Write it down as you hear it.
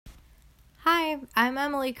Hi, I'm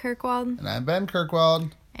Emily Kirkwald. And I'm Ben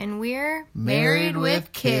Kirkwald. And we're Married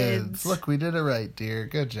with Kids. Look, we did it right, dear.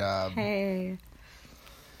 Good job. Hey.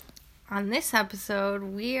 On this episode,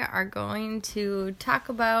 we are going to talk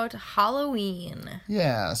about Halloween.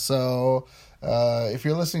 Yeah, so if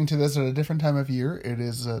you're listening to this at a different time of year, it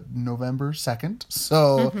is November 2nd.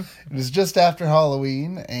 So it is just after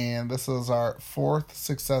Halloween, and this is our fourth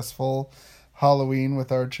successful Halloween with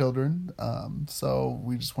our children. So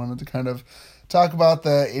we just wanted to kind of talk about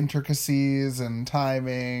the intricacies and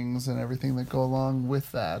timings and everything that go along with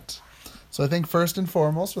that. So I think first and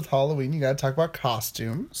foremost with Halloween, you got to talk about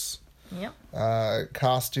costumes. Yep.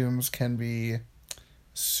 Costumes can be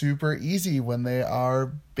super easy when they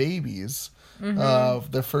are babies.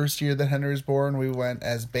 The first year that Henry was born, we went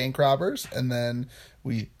as bank robbers, and then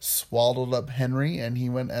we swaddled up Henry, and he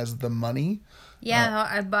went as the money. Yeah,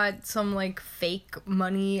 I bought some, fake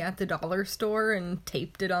money at the dollar store and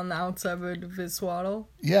taped it on the outside of his swaddle.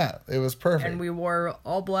 Yeah, it was perfect. And we wore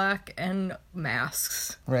all black and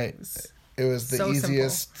masks. Right. It was the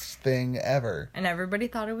easiest thing ever. And everybody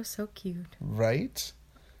thought it was so cute. Right?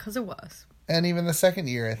 Because it was. And even the second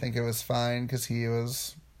year, I think it was fine, because he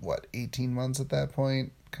was, 18 months at that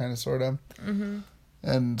point? Kind of, sort of. Mm-hmm.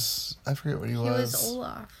 And I forget what he was. He was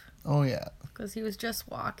Olaf. Oh, yeah. Because he was just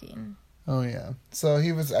walking. Oh, yeah. So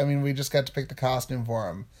he was, we just got to pick the costume for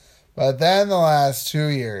him. But then the last 2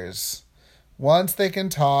 years, once they can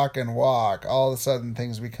talk and walk, all of a sudden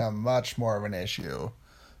things become much more of an issue,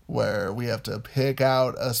 where we have to pick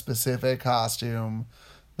out a specific costume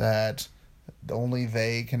that only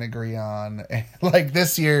they can agree on. Like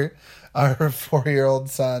this year, our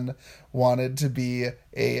 4-year-old son wanted to be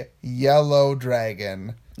a yellow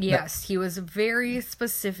dragon. Yes, he was very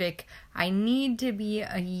specific. I need to be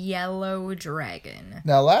a yellow dragon.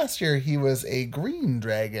 Now, last year he was a green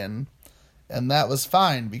dragon, and that was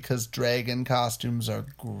fine because dragon costumes are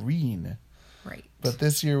green. Right. But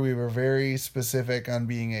this year we were very specific on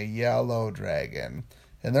being a yellow dragon.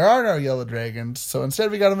 And there are no yellow dragons, so instead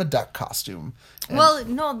we got him a duck costume. Well,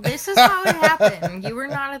 no, this is how it happened. You were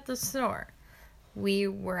not at the store. We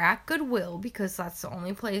were at Goodwill, because that's the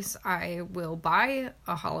only place I will buy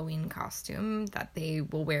a Halloween costume that they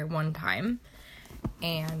will wear one time.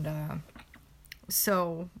 And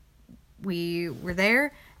so we were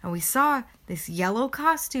there, and we saw this yellow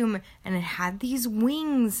costume, and it had these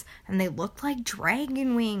wings, and they looked like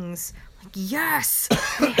dragon wings. Like, yes,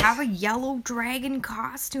 they have a yellow dragon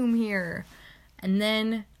costume here. And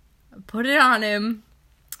then I put it on him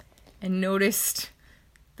and noticed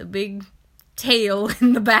the big tail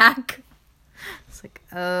in the back. It's like,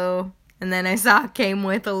 oh. And then I saw it came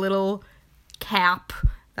with a little cap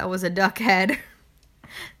that was a duck head. I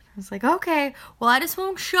was like, okay, well, I just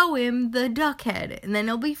won't show him the duck head, and then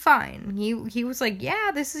he'll be fine. He was like,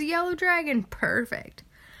 yeah, this is a yellow dragon. Perfect.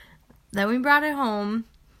 Then we brought it home,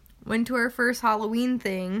 went to our first Halloween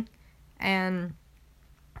thing, and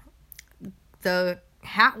the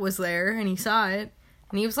hat was there, and he saw it,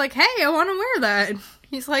 and he was like, hey, I want to wear that.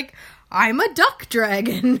 He's like, I'm a duck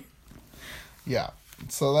dragon. Yeah.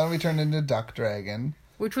 So then we turned into Duck Dragon.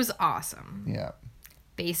 Which was awesome. Yeah.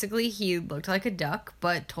 Basically, he looked like a duck,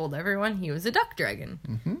 but told everyone he was a duck dragon.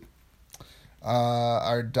 Mm-hmm.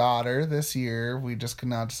 Our daughter this year, we just could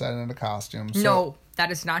not decide on a costume. So... No,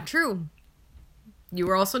 that is not true. You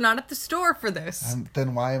were also not at the store for this.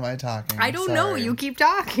 Then why am I talking? I don't know. You keep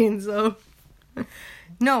talking, so...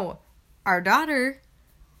 No, our daughter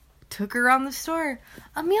took her around the store.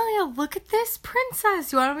 Amelia, look at this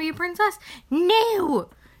princess. You want to be a princess? No.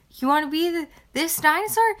 You want to be this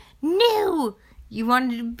dinosaur? No. You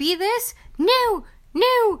wanted to be this? No.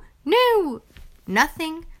 No. No.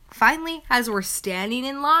 Nothing. Finally, as we're standing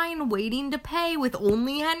in line waiting to pay with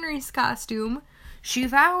only Henry's costume, she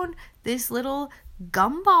found this little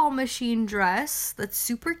gumball machine dress that's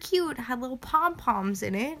super cute, had little pom-poms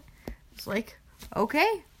in it. It's like,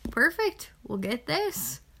 okay, perfect. We'll get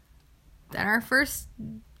this. Then our first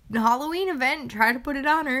Halloween event, try to put it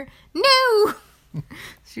on her. No!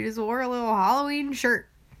 She just wore a little Halloween shirt.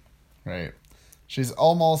 Right. She's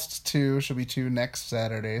almost 2. She'll be 2 next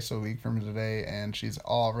Saturday, so a week from today, and she's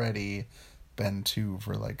already been 2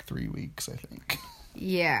 for 3 weeks, I think.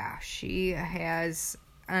 Yeah, she has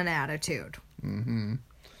an attitude. Mm-hmm.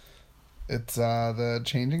 It's, the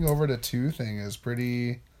changing over to 2 thing is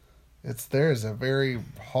pretty... There's a very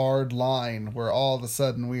hard line where all of a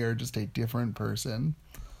sudden we are just a different person.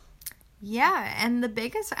 Yeah, and the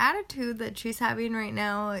biggest attitude that she's having right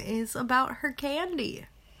now is about her candy.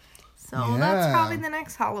 So that's probably the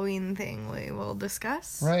next Halloween thing we will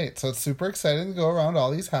discuss. Right, so it's super exciting to go around all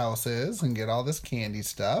these houses and get all this candy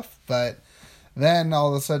stuff, but then all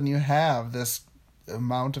of a sudden you have this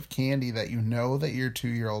amount of candy that you know that your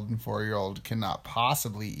 2-year-old and 4-year-old cannot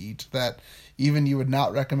possibly eat, that even you would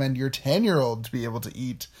not recommend your 10-year-old to be able to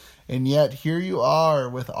eat, and yet here you are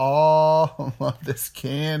with all of this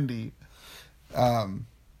candy, and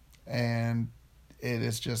it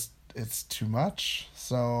is just, it's too much.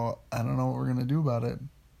 So I don't know what we're gonna do about it.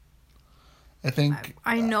 I think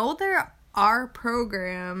I know there are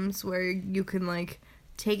programs where you can like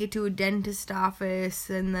take it to a dentist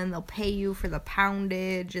office and then they'll pay you for the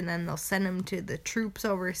poundage and then they'll send them to the troops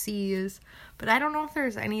overseas. But I don't know if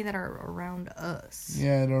there's any that are around us.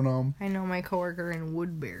 Yeah, I don't know. I know my coworker in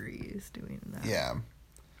Woodbury is doing that. Yeah.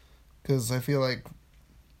 Because I feel like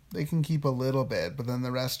they can keep a little bit, but then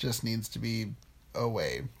the rest just needs to be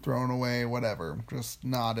away, thrown away, whatever. Just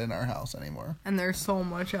not in our house anymore. And there's so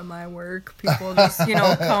much at my work. People just,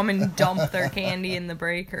 come and dump their candy in the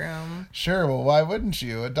break room. Sure, well, why wouldn't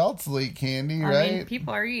you? Adults will eat candy, right? I mean,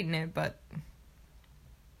 people are eating it, but...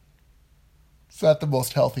 It's not the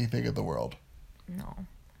most healthy thing in the world. No.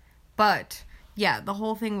 But, yeah, the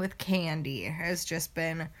whole thing with candy has just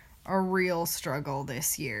been a real struggle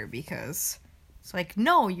this year because... It's like,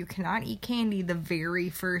 no, you cannot eat candy the very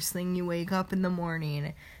first thing you wake up in the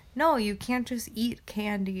morning. No, you can't just eat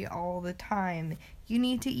candy all the time. You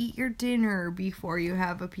need to eat your dinner before you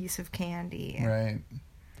have a piece of candy. Right.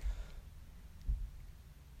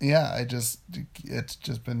 Yeah, it's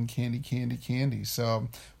just been candy. So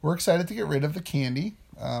we're excited to get rid of the candy.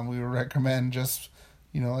 We would recommend just,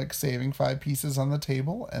 like saving 5 pieces on the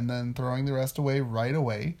table and then throwing the rest away right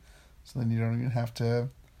away. So then you don't even have to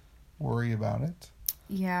worry about it.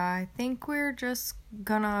 Yeah, I think we're just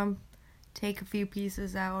gonna take a few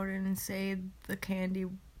pieces out and say the candy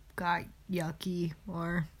got yucky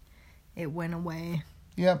or it went away.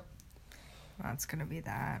 Yep. That's gonna be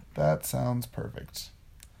that. That sounds perfect.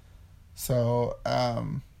 So,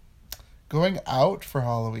 going out for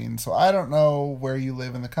Halloween. So I don't know where you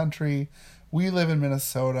live in the country. We live in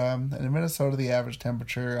Minnesota, and in Minnesota the average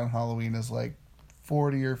temperature on Halloween is like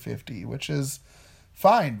 40 or 50, which is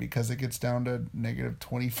fine because it gets down to negative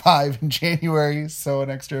 25 in January, so an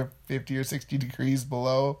extra 50 or 60 degrees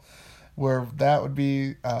below where that would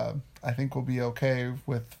be, I think we'll be okay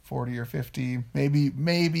with 40 or 50. Maybe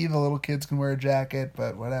the little kids can wear a jacket,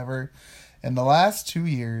 but whatever. In the last 2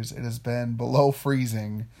 years, it has been below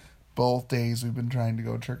freezing both days we've been trying to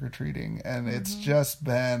go trick-or-treating, and it's just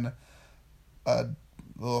been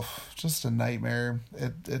just a nightmare.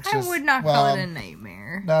 I would not call it a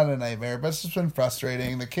nightmare. Not a nightmare, but it's just been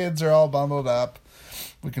frustrating. The kids are all bundled up.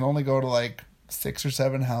 We can only go to like 6 or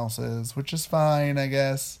 7 houses, which is fine, I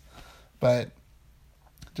guess. But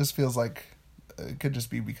it just feels like it could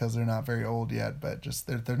just be because they're not very old yet, but just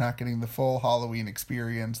they're not getting the full Halloween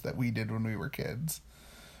experience that we did when we were kids.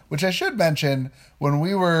 Which I should mention, when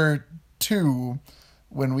we were 2,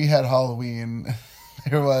 when we had Halloween,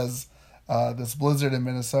 there was this blizzard in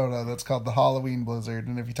Minnesota that's called the Halloween blizzard.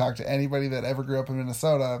 And if you talk to anybody that ever grew up in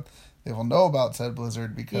Minnesota, they will know about said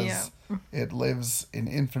blizzard because it lives in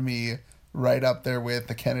infamy right up there with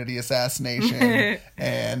the Kennedy assassination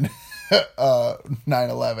and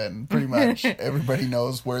 9/11. Pretty much everybody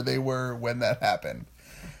knows where they were when that happened.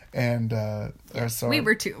 And we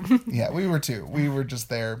were 2. Yeah, we were 2. We were just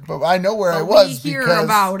there. But I know where I was we hear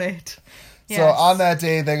about it. Yes. So on that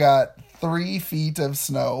day, they got 3 feet of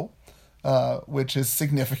snow. Which is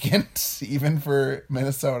significant even for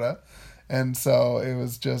Minnesota. And so it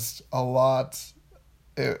was just a lot.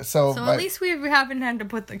 So at least we haven't had to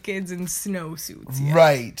put the kids in snowsuits yet.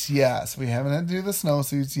 Right, yes. We haven't had to do the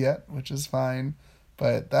snowsuits yet, which is fine.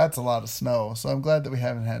 But that's a lot of snow. So I'm glad that we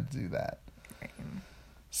haven't had to do that. Right.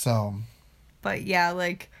 So. But yeah,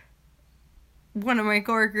 like, one of my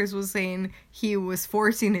coworkers was saying he was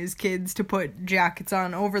forcing his kids to put jackets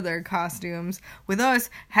on over their costumes. With us,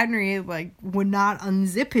 Henry, would not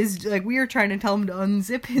unzip his... we were trying to tell him to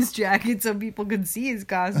unzip his jacket so people could see his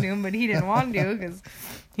costume, but he didn't want to because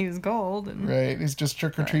he was cold. Right, he's just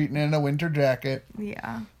trick-or-treating in a winter jacket.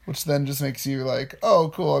 Yeah. Which then just makes you like,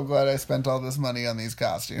 oh, cool, I'm glad I spent all this money on these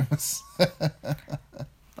costumes.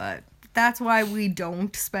 But... that's why we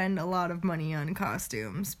don't spend a lot of money on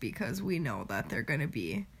costumes, because we know that they're going to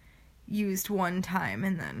be used one time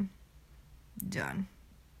and then done.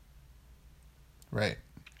 Right.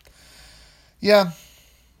 Yeah.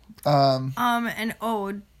 And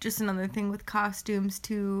just another thing with costumes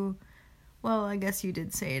too. Well, I guess you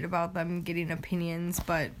did say it about them getting opinions,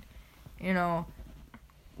 but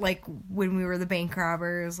like when we were the bank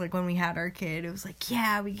robbers, like when we had our kid, it was like,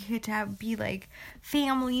 yeah, we get to be like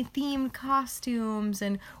family themed costumes.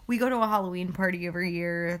 And we go to a Halloween party every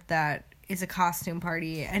year that is a costume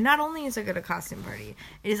party. And not only is it a costume party,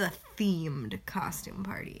 it is a themed costume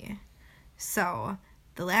party. So,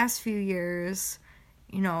 the last few years,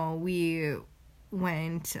 we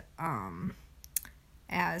went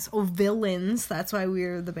as villains. That's why we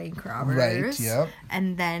were the bank robbers. Right, yep.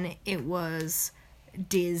 And then it was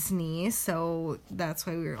Disney, so that's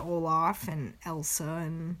why we were Olaf and Elsa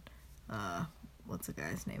and what's the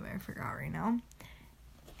guy's name? I forgot right now.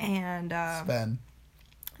 And Sven.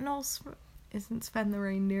 No, isn't Sven the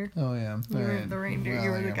reindeer? Oh yeah, You were the reindeer. Well,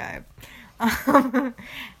 you were the guy.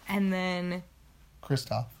 And then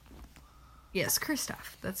Kristoff. yes,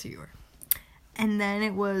 Kristoff. That's who you were. And then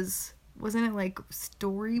it wasn't it like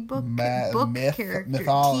storybook book characters,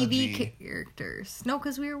 mythology. TV characters? No,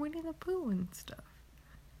 because we were Winnie the Pooh and stuff.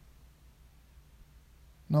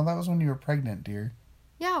 No, that was when you were pregnant, dear.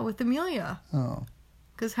 Yeah, with Amelia. Oh.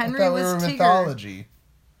 Because I Henry thought we was were Tigger. mythology.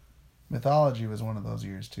 Mythology was one of those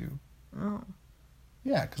years too. Oh.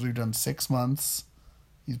 Yeah, because we've done 6 months.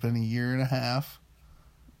 He's been a year and a half.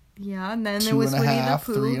 Yeah, and then there 2 was and a Winnie half,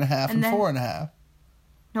 the Pooh. 3 and a half, and then, 4 and a half.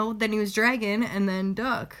 No, then he was Dragon, and then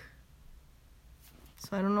Duck.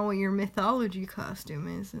 So I don't know what your mythology costume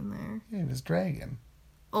is in there. Yeah, it was dragon.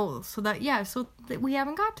 Oh, so that, yeah, so we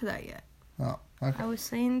haven't got to that yet. Oh, okay. I was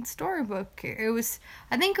saying storybook.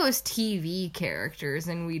 I think it was TV characters,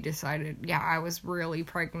 and we decided, yeah, I was really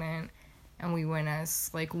pregnant, and we went as,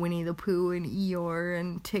 like, Winnie the Pooh and Eeyore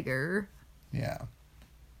and Tigger. Yeah.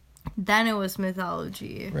 Then it was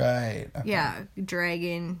mythology. Right. Okay. Yeah,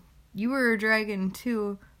 dragon. You were a dragon,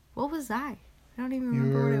 too. What was I? I don't even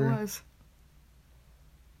remember what it was.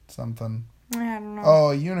 Something. I don't know. Oh,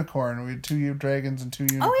 a unicorn. We had 2 dragons and 2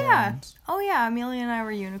 unicorns. Oh, yeah. Amelia and I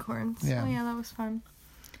were unicorns. Yeah. Oh, yeah, that was fun.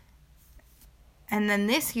 And then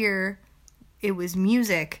this year, it was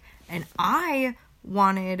music. And I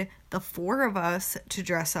wanted the 4 of us to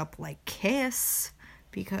dress up like Kiss.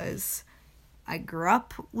 Because I grew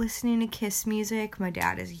up listening to Kiss music. My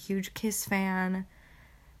dad is a huge Kiss fan.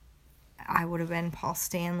 I would have been Paul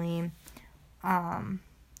Stanley.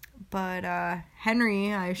 But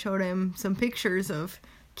Henry, I showed him some pictures of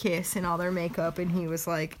Kiss and all their makeup, and he was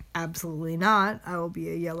like, absolutely not. I will be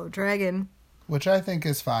a yellow dragon. Which I think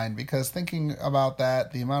is fine, because thinking about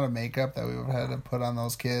that, the amount of makeup that we would have had to put on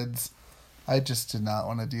those kids, I just did not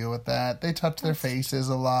want to deal with that. They touch their faces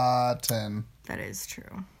a lot, and That is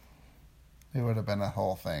true. it would have been a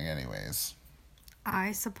whole thing anyways.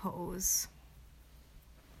 I suppose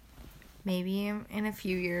maybe in a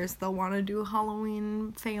few years they'll want to do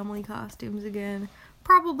Halloween family costumes again.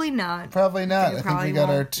 Probably not. Probably not. They I think probably we got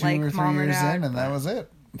our won't 2 like or 3 Mom or years Dad, in, and that but was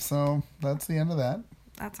it. So that's the end of that.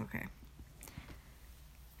 That's okay.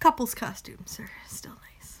 Couples costumes are still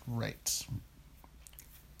nice. Right.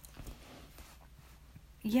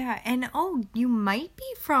 Yeah, and you might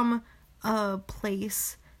be from a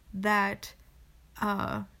place that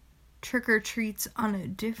trick-or-treats on a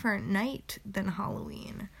different night than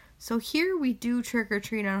Halloween. So here we do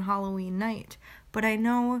trick-or-treat on Halloween night. But I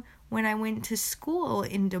know when I went to school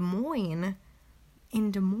in Des Moines,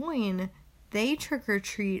 they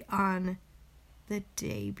trick-or-treat on the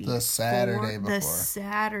day before. The Saturday before. The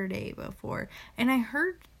Saturday before. And I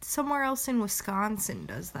heard somewhere else in Wisconsin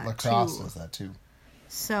does that La Crosse too. does that too.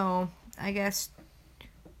 So, I guess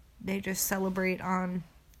they just celebrate on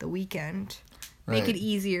the weekend. Make Right. it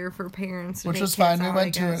easier for parents to Which take was kids fine. out,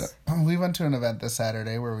 We went to an event this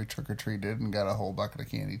Saturday where we trick or treated and got a whole bucket of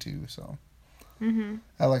candy too. So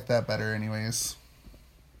I like that better, anyways.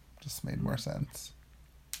 Just made more sense.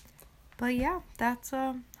 But yeah, that's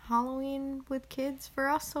Halloween with kids for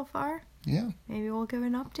us so far. Yeah. Maybe we'll give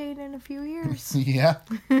an update in a few years. Yeah.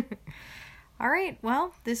 All right.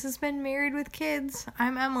 Well, this has been Married with Kids.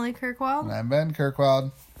 I'm Emily Kirkwald. And I'm Ben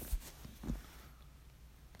Kirkwood.